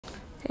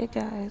Hey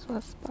guys,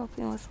 what's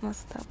poppin', what's not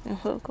stopping?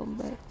 Welcome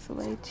back to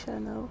my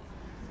channel.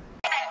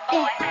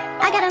 Yeah,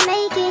 I gotta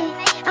make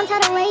it, I'm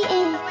tired of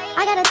waiting,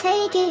 I gotta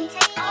take it,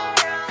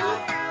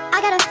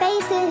 I gotta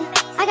face it,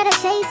 I gotta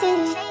chase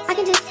it, I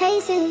can just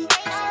taste it,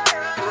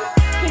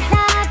 'cause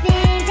I've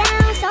been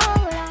down so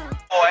long.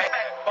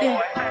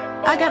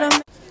 Yeah, I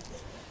gotta.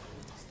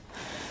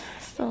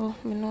 So,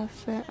 me know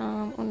say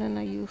I'm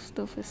not used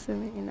to see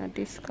me in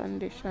this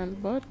condition,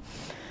 but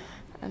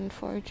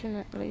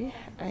unfortunately,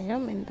 I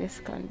am in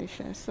this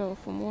condition. So,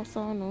 for most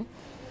of you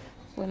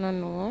when I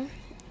know,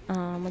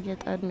 I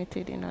get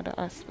admitted in the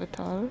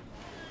hospital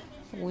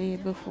way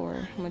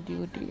before my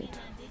due date.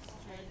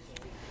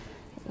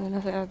 When I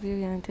have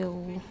you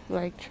until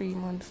like 3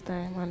 months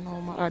time, and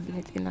now I'm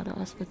admitted in the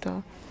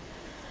hospital.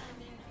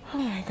 Oh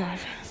my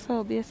gosh!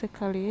 So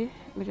basically,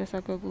 we just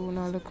have to go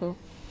and look up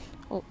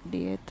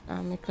update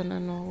and I gonna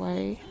know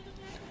why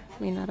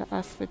me in the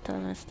hospital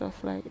and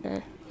stuff like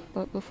that.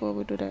 But before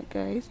we do that,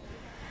 guys,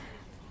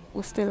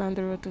 we're still on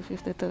the road to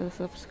 50,000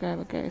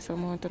 subscribers, guys. So I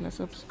want to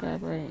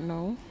subscribe right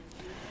now.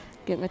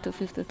 Get me to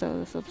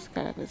 50,000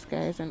 subscribers,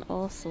 guys, and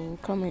also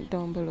comment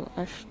down below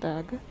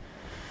hashtag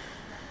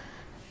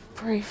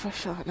pray for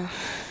Shawna,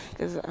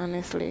 because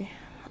honestly,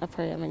 I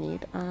pray I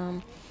need.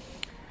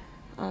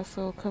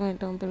 Also comment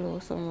down below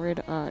some red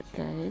heart,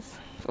 guys,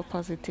 for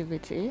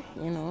positivity,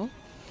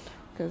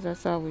 because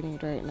that's all we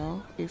need right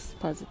now is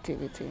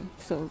positivity.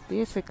 So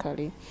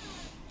basically,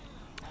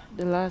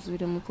 the last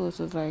video I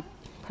posted was like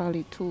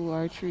probably 2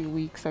 or 3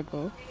 weeks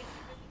ago,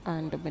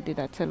 and I did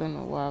that telling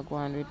you what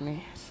going on with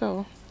me.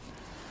 So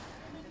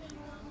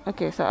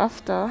okay, so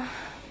after,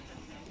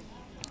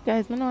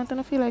 guys, I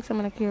don't feel like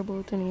someone I care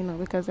about you,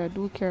 because I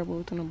do care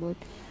about you, but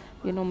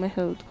my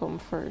health come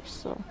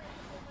first. So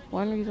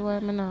one reason why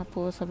I'm not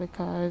post is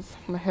because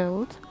my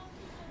health.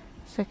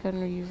 Second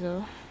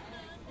reason,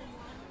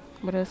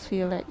 but I just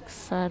feel like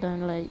sad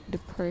and like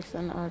depressed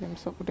and all them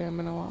stuff there. I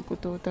don't want to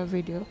put out a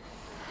video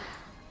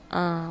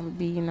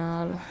being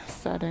all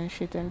sad and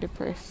shit and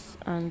depressed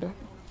and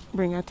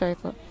bring that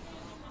type of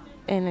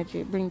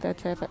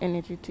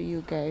energy to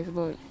you guys.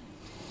 But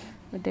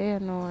there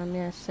know I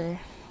may say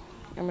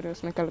I'm gonna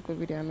just make a little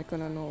video and I'm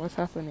gonna know what's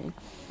happening.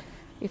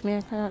 If me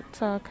I can't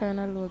talk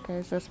kinda low,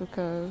 guys, that's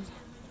because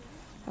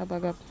I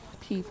got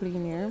people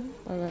in here.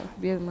 I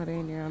got beer mother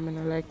in here. I'm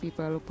gonna like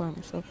people look on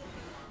me, so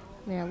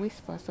may I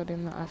whisper so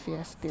them not have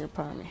to stare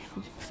upon me.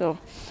 So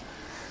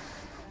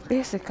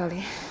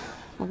basically,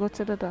 I go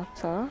to the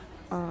doctor.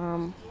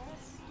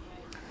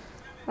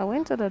 I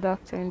went to the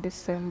doctor in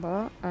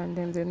December, and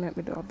then they made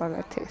me do a bag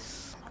of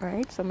tests.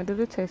 Right? So I do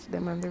the test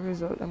them and the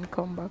result them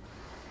come back.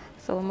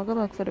 So I'm gonna go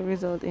back for the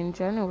result in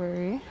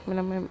January. I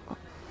don't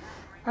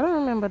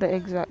remember the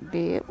exact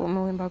date, but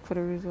I went back for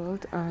the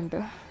result,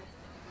 and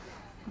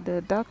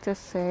the doctor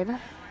said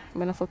I'm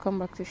gonna come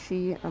back to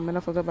I'm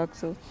gonna go back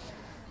to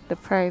the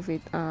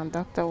private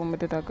doctor who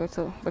did I go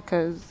to,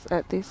 because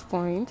at this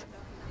point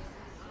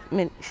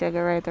she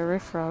gonna write a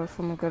referral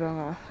for me to go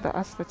to the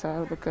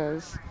hospital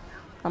because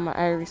I'm an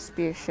iris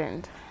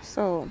patient.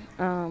 So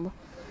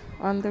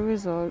on the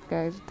result,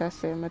 guys, that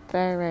said my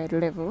thyroid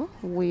level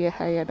way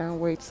higher than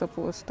where it's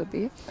supposed to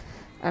be,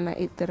 and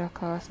it did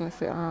cause me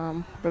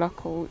for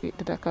black out. It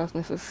did cause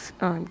me for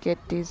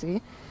get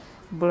dizzy,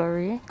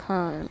 blurry,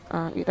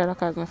 it did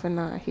cause me for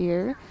not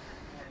hear.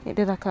 It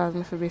did cause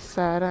me to be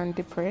sad and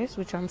depressed,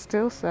 which I'm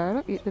still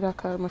sad. It did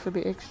cause me to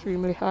be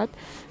extremely hot.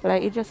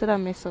 Like, it just did a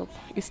mess up.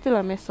 It's still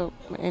a mess up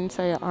my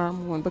entire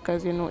hormone,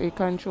 because it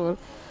control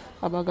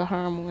a bag of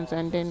hormones,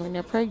 and then when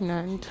you're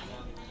pregnant,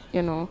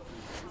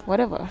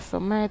 whatever. So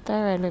my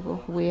thyroid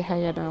level way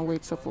higher than where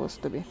it's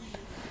supposed to be.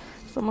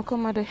 So I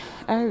come at the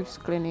iris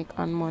clinic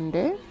on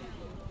Monday,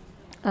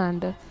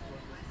 and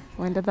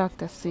when the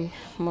doctor see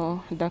my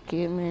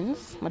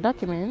documents,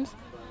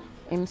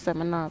 him said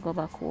I not go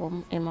back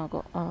home. Him a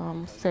go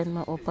send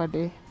me up at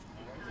the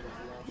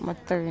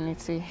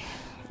maternity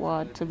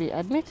ward to be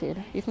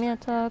admitted. If me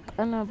attack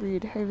and I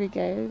breathe heavy,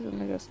 guys,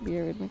 and just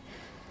bear with me.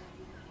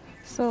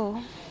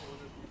 So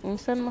him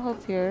send me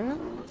up here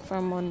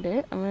from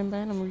Monday. I remember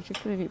I reach the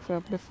clinic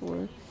from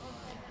before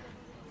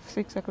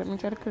 6 o'clock. I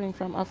try the clinic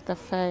from after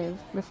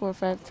 5, before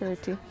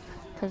 5:30.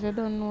 Because you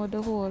don't know the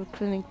whole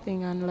clinic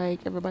thing, and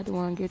like everybody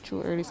want to get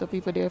through early, so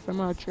people there from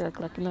out 3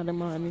 o'clock in the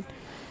morning.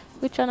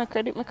 Which I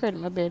credit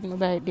my bed. I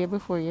buy it day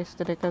before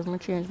yesterday because I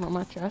changed my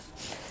mattress.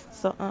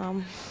 So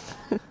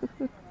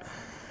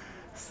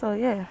so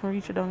yeah, I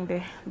reached down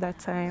there that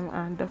time,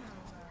 and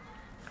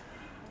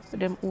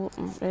them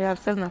open. They have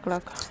 7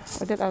 o'clock.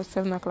 I did have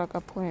 7 o'clock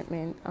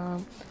appointment.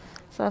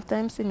 So after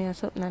him see me or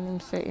something, and him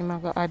say him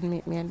go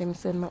admit me, and them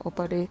send me up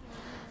at the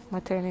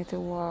maternity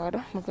ward.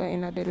 I go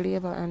in at the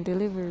labor and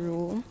delivery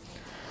room,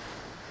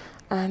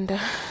 and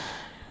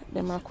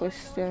them a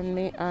question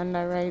me, and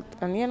I write,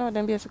 and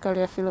them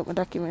basically I fill up my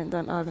document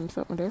and all them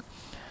something there,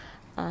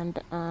 and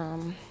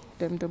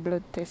them do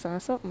blood test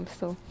and something.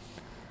 So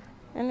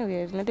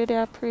anyways, me did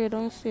I pray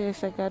downstairs,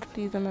 say God,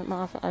 please don't make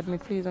my office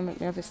admit, please don't make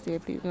me have to stay,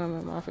 please don't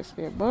make my office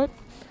stay. But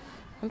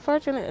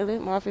unfortunately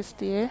my office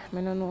stay, I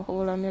don't know how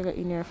long I got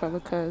in here for,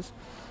 because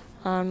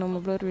No, my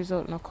blood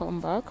result not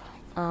come back.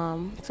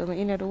 So I'm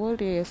in the whole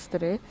day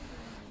yesterday.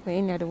 I'm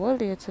in the whole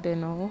day today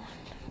now.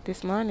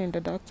 This morning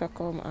the doctor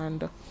come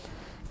and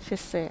she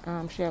say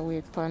she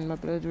wait for my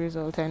blood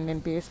result, and then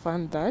based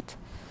on that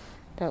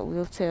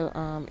will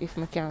tell if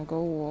I can go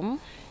home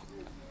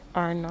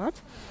or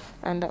not,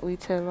 and that we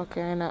tell what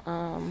kind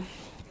of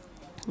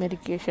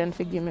medication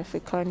for give me for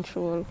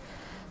control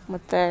my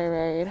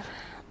thyroid.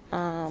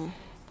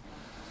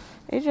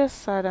 It's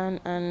just sad,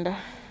 and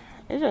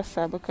it's just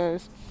sad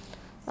because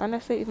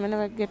honestly, if I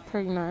never get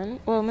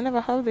pregnant, well, I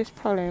never have this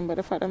problem, but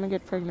the fact that I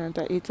get pregnant,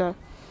 it's a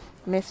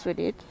mess with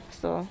it.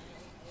 So,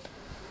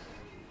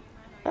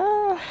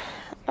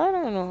 I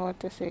don't know what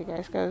to say,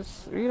 guys,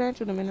 because really, I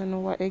don't know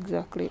what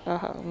exactly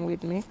happened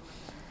with me,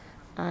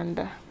 and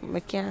I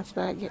can't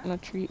start getting no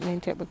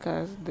treatment yet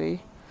because the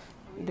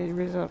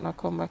result not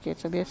come back yet.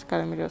 So basically,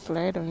 I just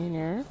lie down in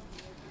here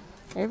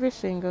every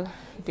single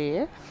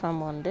day from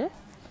Monday.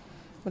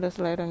 I just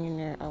lie down in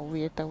here and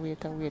wait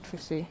to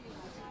see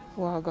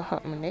what gonna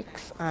happen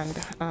next. And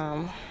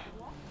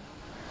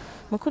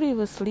I could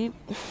even sleep.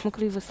 I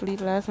could even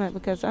sleep last night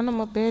because I'm on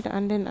my bed,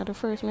 and then at the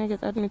first I get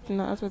admitted in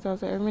the hospital.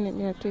 So every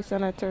minute I twist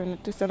and I turn,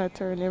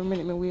 every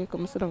minute I wake up,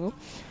 I sit down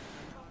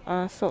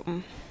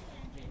something.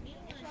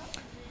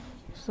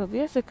 So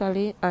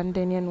basically, and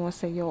then you know,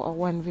 say you're a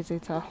one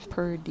visitor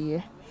per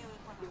day,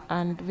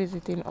 and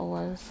visiting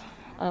hours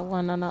are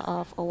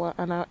 1.5 hours,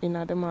 and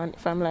in the morning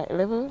from like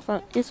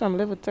it's from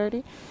level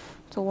 30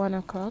 to 1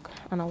 o'clock,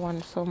 and I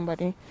want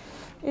somebody.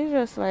 It's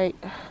just like,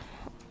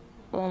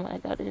 oh my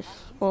god, it's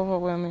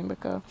overwhelming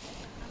because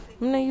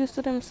I'm not used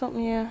to them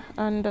something here,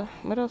 and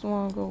I just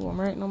want to go home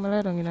right now. I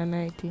lie down in a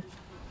 90,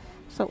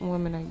 something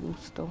women are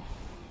used to.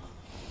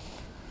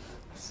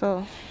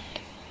 So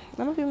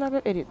I don't think I'm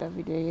going to edit that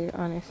video here,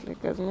 honestly,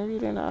 because I really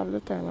don't have the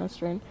time and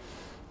strength.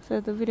 So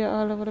the video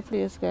all over the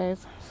place,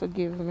 guys.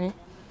 Forgive me.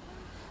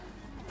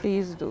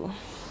 Please do.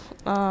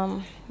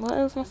 What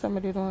else must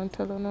somebody want to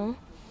tell them?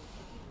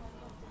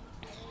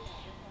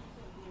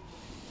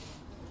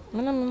 I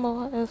don't remember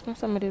what else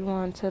must somebody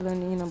want to tell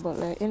them, but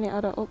like any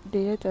other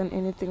update and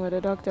anything what the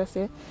doctor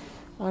say.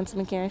 Once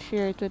I can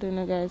share it with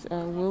you guys,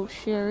 I will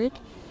share it.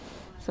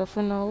 So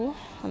for now,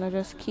 I'm gonna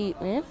just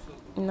keep me.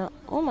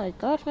 Oh my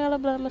gosh, me all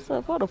blame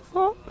myself. What the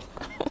fuck?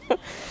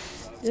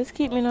 Just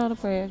keep me in all the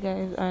prayer,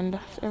 guys, and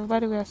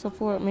everybody will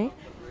support me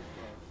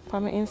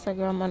on my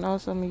Instagram and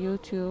also my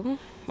YouTube.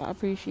 I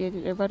appreciate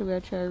it. Everybody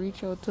will try to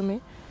reach out to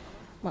me.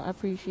 I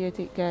appreciate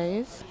it,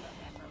 guys.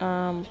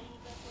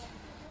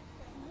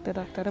 The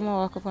doctor them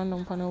walk up and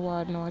down on the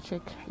ward now,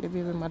 check the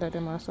baby mother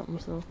them or something.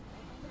 So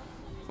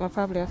I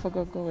probably I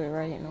forgot go away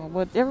right now.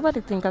 But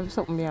everybody think of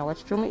something me I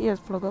watch. Through my ears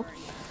plug up.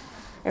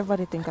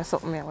 Everybody think of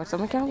something me I watch.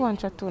 So I can go and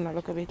chat to now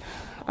look a bit.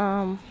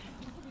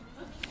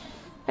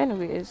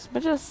 Anyways,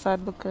 but just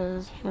sad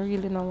because I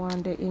really don't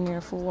want it in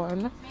here for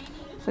one.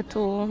 For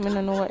two, I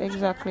don't know what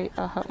exactly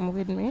happened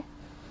with me.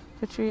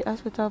 For three,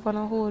 hospital on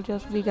a whole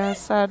just big and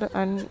sad,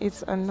 and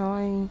it's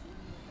annoying.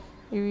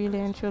 It really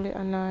and truly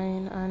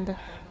annoying, and I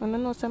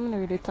don't know, I'm not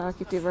really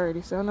talkative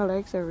already, so I don't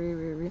like so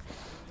really.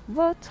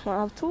 But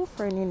I have two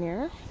friends in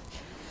here.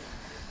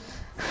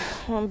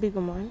 One big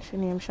woman, she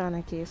named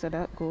Shawna, so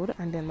that good.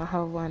 And then I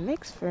have one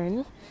next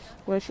friend.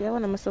 Well, she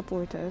one of my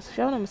supporters.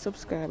 She one of my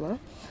subscriber,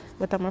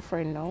 but I'm a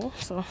friend now.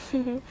 So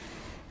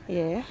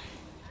yeah.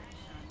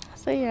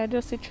 So yeah,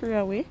 just sit through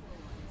away.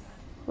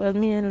 Well,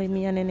 mainly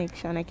me and the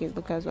next Shawna kids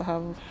because we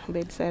have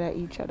bedside at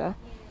each other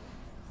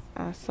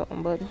and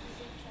something. But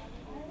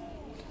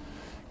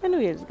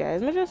anyways,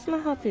 guys, I'm just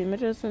not happy. I'm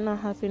just not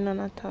happy none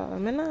at all.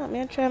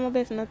 I try my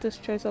best not to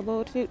stress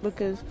about it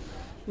because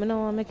I don't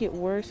want to make it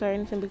worse or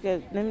anything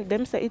because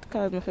them say it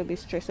caused me to be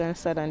stressed and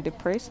sad and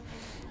depressed.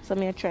 So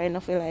I try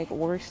not to feel like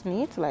worse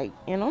neat, like,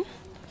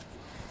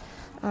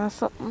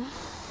 something.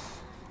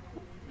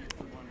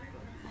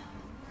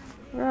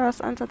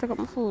 Ross, I'm trying to take up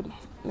my food.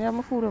 I have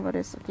my food over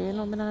this, okay? I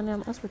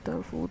have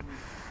hospital food.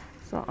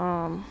 So,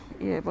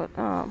 yeah, but,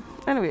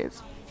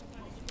 anyways.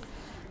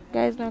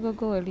 Guys, I'm gonna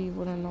go and leave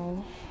when I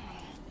know.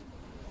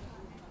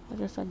 I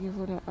just give you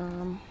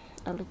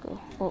a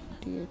little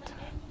update.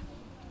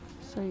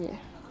 So, yeah.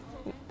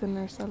 The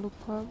nurse I look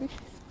probably.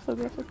 So,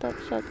 we have to talk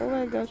shot. Oh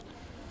my gosh.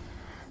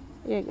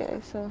 Yeah,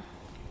 guys, so,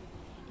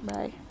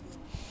 bye.